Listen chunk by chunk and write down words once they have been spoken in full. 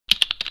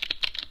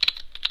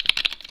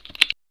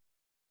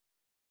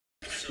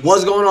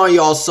What's going on,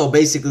 y'all? So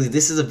basically,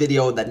 this is a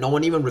video that no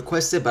one even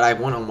requested, but I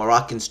went on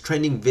Moroccan's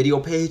trending video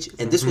page,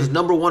 and this was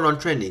 #1 on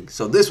trending.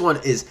 So this one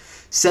is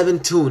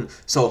 7tune.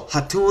 So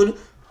Hatun,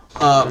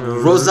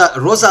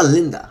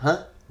 Rozalinda,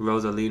 huh?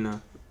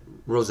 Rosalinda,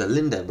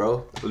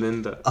 bro.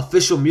 Linda.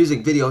 Official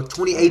music video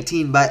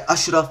 2018 by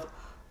Achraf,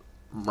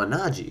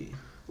 Mounaji.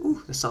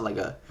 Ooh, that sound like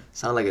a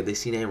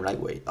DC name right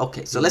way.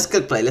 Okay, so let's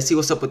click play. Let's see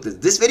what's up with this.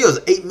 This video is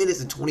 8 minutes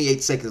and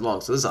 28 seconds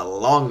long, so this is a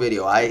long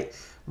video.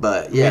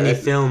 But yeah, mini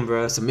film,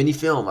 bro. It's a mini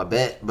film, I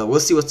bet. But we'll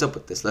see what's up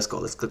with this. Let's go.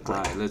 Let's click play.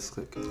 Alright, let's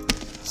click.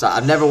 So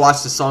I've never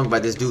watched a song by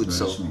this dude,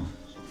 so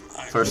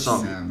first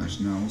song.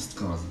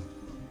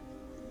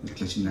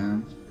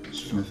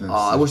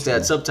 Oh, I wish they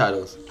had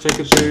subtitles. Check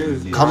it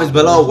there. Comments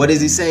below. What is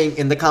he saying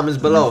in the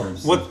comments below?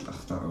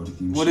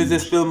 What is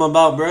this film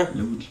about, bro?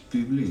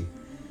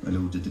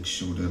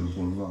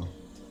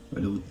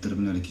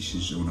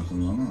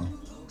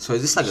 So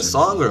is this like a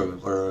song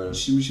or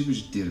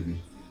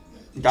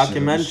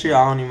documentary?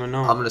 I don't even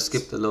know. I'm gonna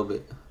skip a little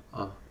bit.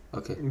 Oh,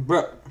 okay.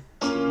 Bro.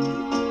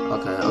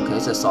 Okay,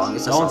 it's a song.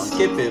 It's a song. Don't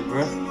skip it,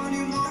 bro.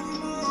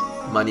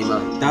 Money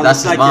Man. That That's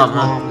his like mom, his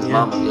huh? mom, His yeah.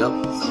 mama, yep.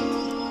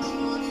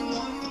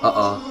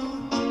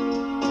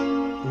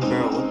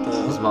 Bro, what the?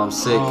 His mom's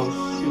sick. Oh,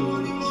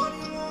 shoot.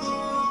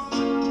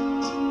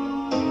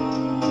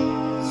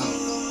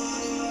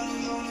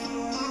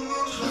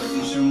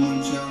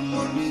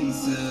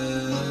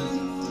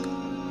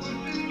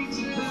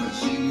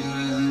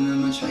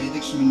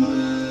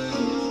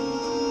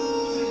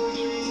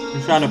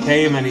 I'm trying to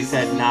pay him and he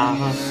said nah,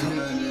 huh?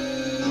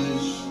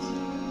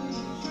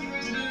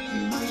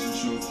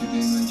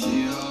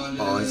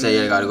 Oh, he said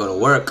you gotta go to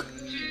work.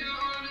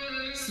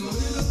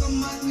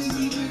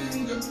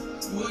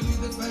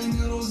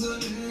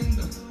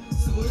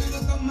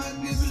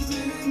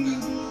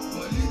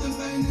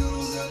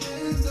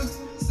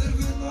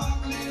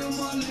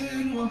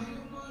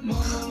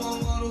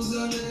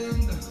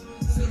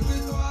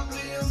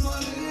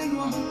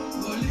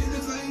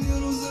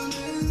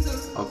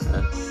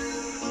 Okay.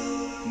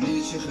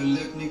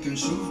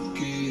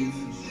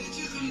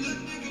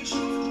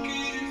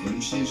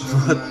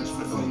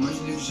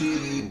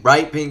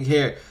 Bright pink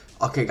hair.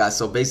 Okay, guys,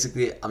 so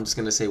basically I'm just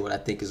gonna say what I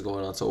think is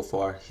going on so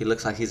far. He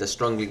looks like he's a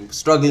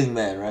struggling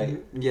man,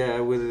 right? Yeah,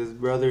 with his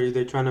brother,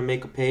 they're trying to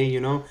make a pay, you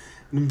know.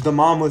 The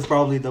mom was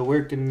probably the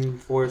working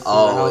force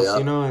of the house,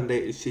 you know, and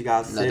she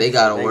got sick. No, they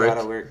gotta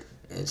work.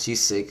 And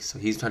she's sick, so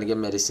he's trying to get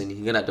medicine.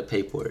 He's gonna have to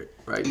pay for it,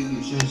 right?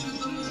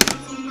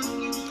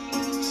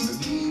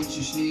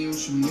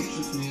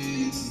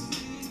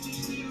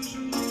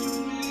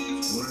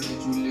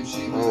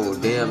 Oh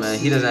damn, man,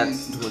 he doesn't.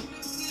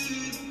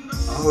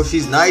 Oh,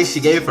 she's nice. She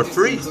gave it for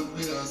free.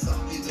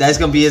 That's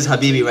gonna be his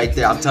Habibi right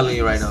there. I'm telling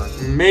you right now.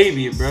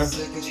 Maybe, bro.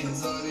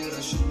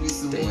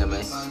 Damn,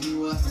 man.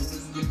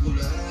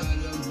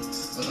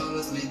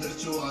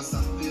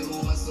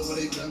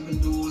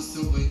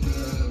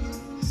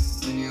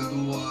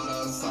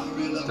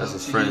 That's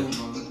his friend.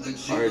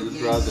 Or his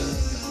brother.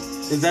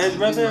 Is that his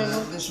brother?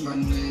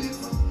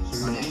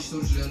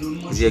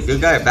 Is he a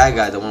good guy or bad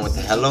guy? The one with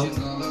the hello?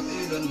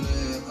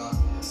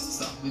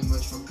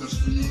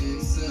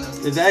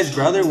 Is that his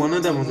brother? One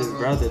of them was his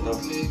brother, though.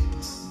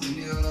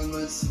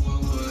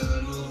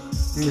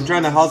 They're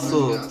trying to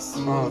hustle.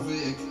 Oh.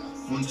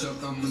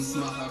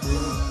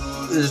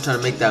 They're just trying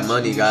to make that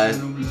money, guys.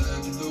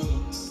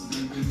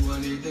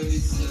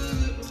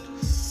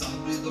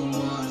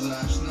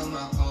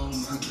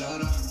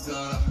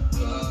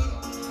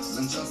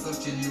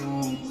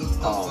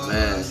 Oh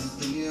man,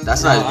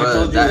 that's not his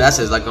brother. That's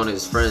his, like, one of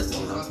his friends,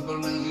 you know.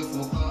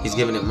 He's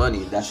giving him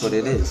money. That's what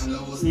it is.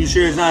 You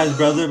sure it's not his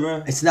brother,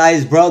 bro? It's not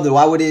his brother.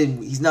 Why would it?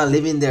 He's not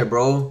living there,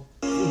 bro.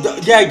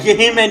 Yeah,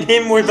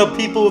 him were the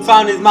people who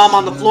found his mom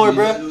on the floor,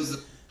 bro.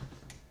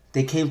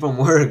 They came from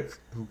work,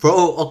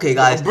 bro. Okay,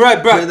 guys. Bro,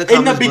 in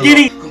the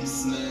beginning.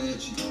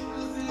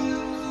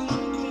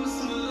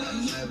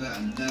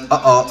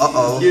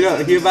 You know,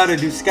 he about to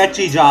do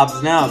sketchy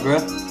jobs now, bro.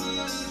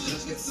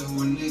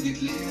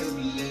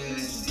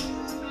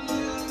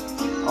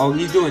 Oh,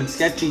 he's doing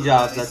sketchy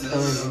jobs, that's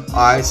telling you.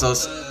 Alright, so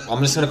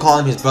I'm just gonna call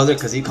him his brother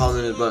because he calls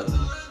him his brother.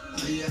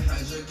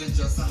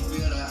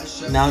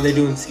 Now they're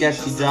doing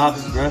sketchy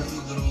jobs, bro.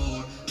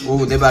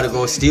 Ooh, they about to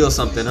go steal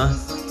something, huh?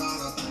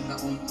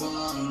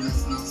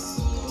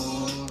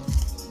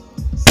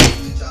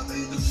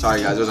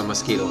 Sorry, guys, there's a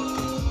mosquito.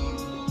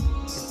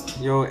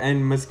 Yo,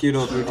 and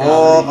mosquito brutality.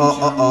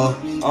 Oh.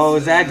 Oh,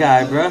 it's that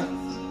guy, bro.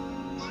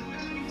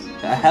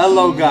 The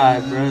hello guy,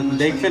 bro.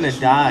 They finna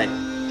die.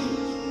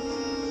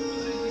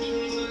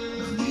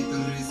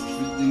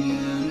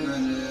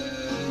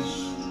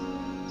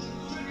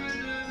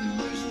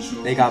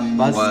 They got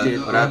busted.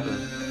 What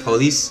happened?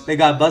 Police? They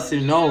got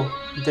busted. No,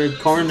 they're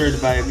cornered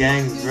by a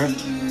gang, bro.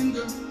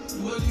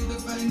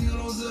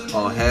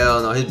 Oh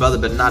hell no! His brother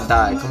better not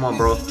die. Come on,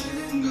 bro.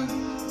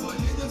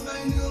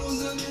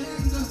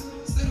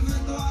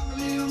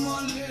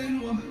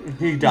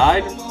 He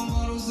died?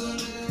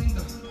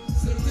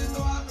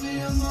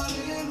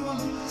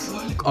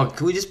 Oh,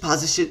 can we just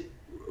pause this shit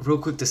real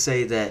quick to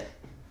say that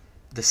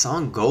the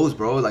song goes,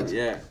 bro. Like,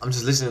 yeah. I'm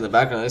just listening in the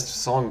background. This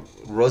song,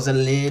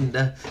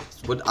 Rosalinda.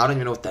 What I don't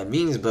even know what that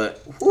means,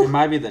 but it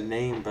might be the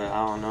name, but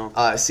I don't know.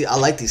 See, I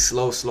like these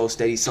slow,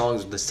 steady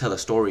songs that tell a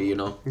story, you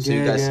know. So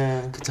you guys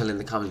could tell in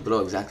the comments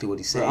below exactly what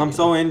he's saying. I'm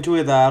so into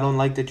it that I don't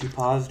like that you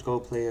paused. Go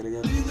play it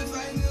again.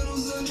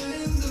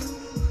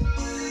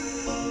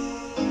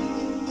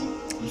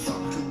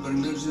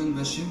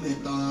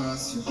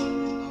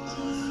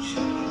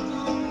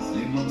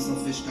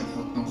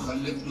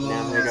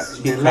 Damn,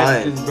 they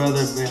left his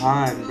brother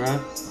behind, bro.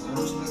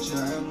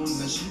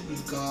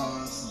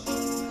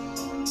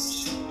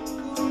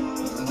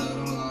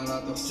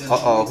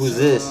 Uh-oh, who's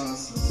this?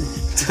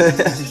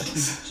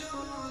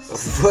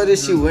 What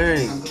is she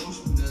wearing?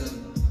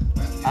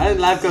 I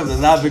didn't laugh because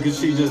of that, because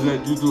she just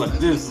like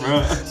this,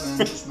 bro.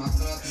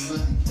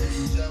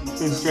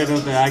 Straight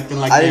up there acting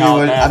like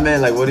I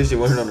meant like, what is she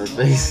wearing on her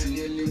face?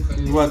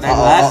 What, that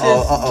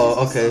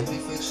glasses? Okay.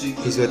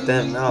 He's with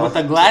them now. With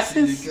the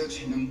glasses?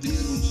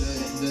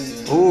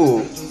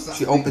 Ooh,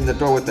 she opened the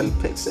door with the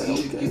pixel.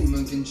 Okay.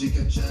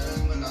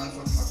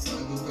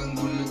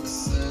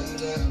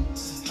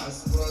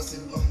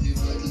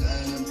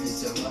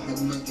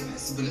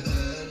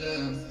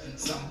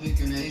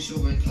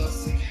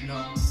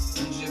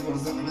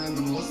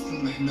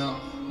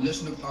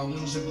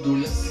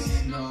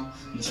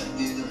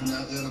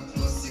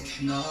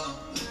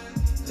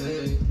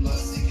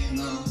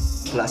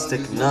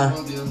 Plastic, nah.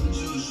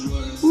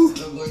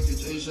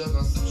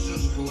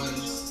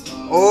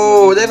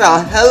 Oh, they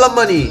got hella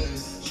money.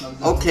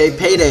 Okay,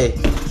 payday.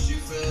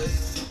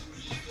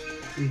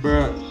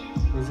 Bruh,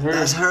 it's her.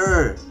 That's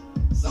her.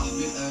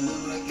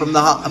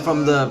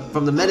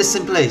 From the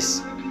medicine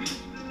place.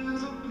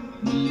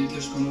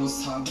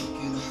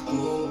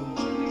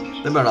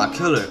 They better not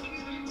kill her.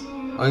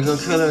 Are you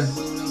gonna kill her?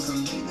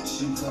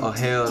 Oh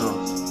hell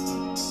no.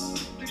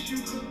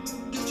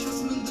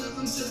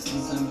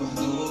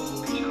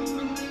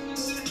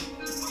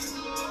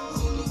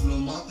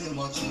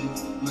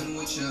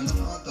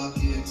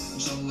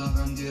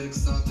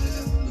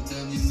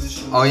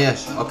 Oh yeah,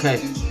 okay.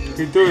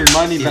 He threw his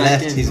money back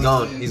left. in. He's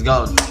gone. He's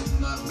gone.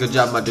 Good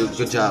job, my dude.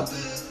 Good job.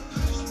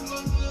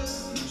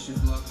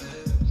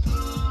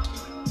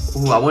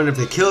 Ooh, I wonder if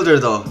they killed her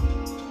though.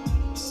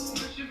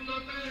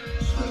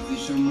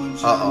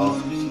 Uh-oh.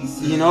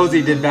 He knows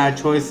he did bad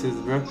choices,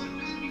 bro.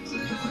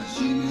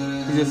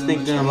 He's just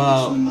thinking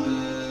about...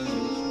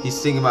 He's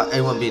thinking about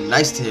everyone being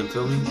nice to him,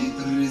 feel me?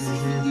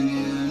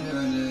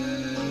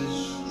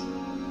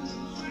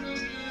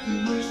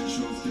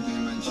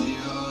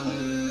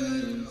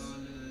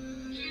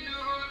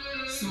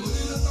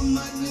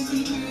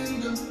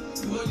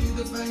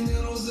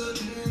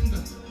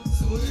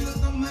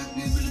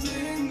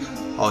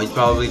 Oh, he's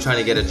probably trying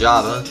to get a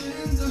job, huh?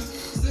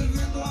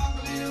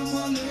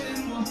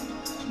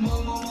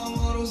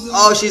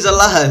 Oh, she's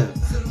alive.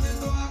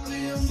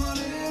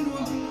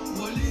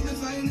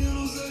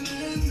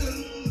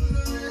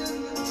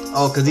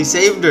 Oh, because he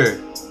saved her.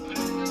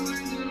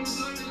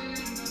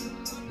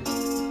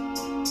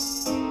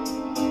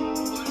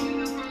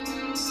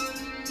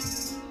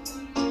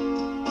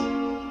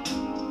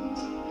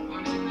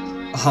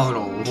 Oh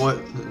no, what?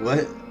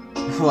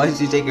 Why did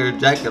she take her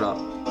jacket off?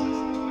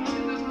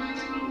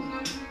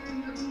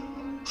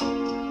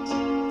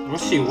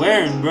 What's she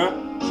wearing, bro?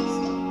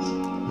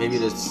 Maybe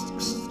to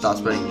stop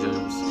spreading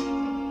germs.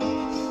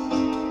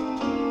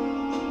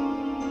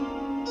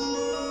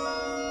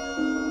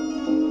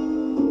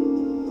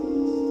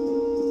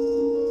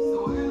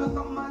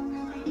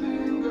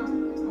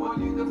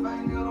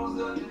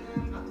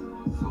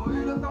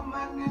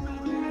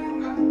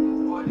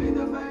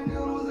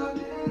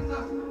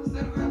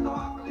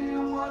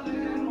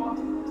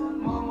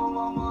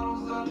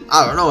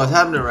 I don't know what's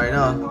happening right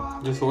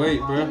now. Just wait,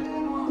 bro.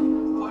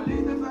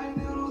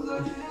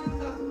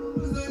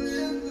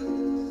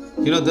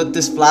 You know that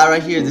this fly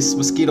right here, this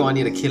mosquito, I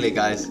need to kill it,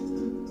 guys.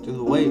 Just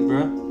wait,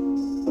 bro.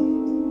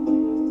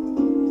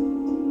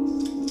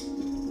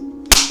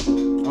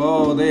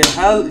 Oh,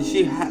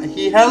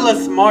 he hella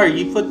smart.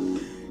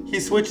 He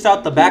switched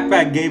out the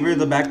backpack, gave her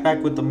the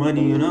backpack with the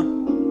money, you know?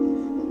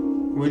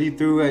 What he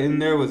threw in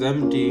there was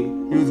empty.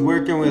 He was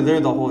working with her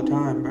the whole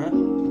time, bro.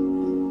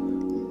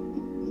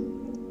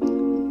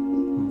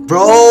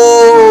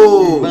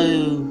 Bro!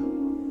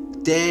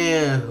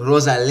 Damn,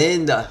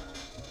 Rosalinda.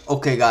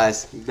 Okay,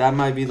 guys. That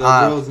might be the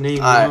girl's name.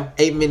 Alright,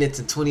 8 minutes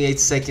and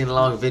 28-second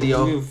long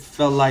video. It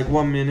felt like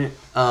 1 minute.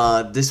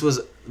 This was,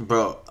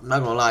 bro, I'm not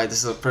gonna lie,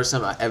 this is the first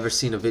time I ever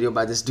seen a video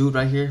by this dude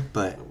right here,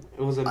 but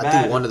it wasn't I bad.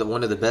 think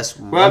one of the best.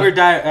 Whoever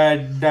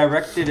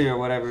directed it or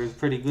whatever is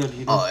pretty good.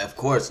 You know? Oh, of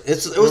course.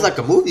 It was like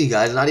a movie,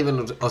 guys, not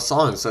even a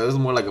song, so it was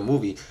more like a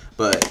movie.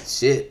 But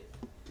shit,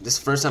 this is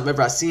the first time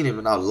ever I seen him,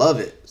 and I love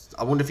it.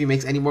 I wonder if he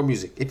makes any more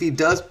music. If he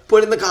does,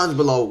 put in the comments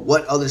below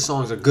what other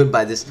songs are good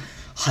by this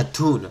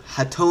Hatun.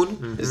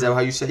 Hatun? Is that how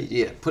you say it?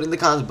 Yeah. Put in the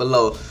comments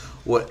below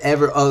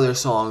whatever other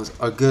songs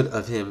are good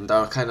of him that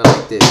are kind of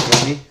like this. You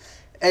know me?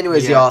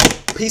 Anyways, y'all.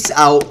 Peace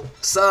out.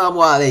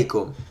 Assalamu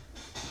alaikum.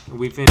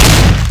 We finished.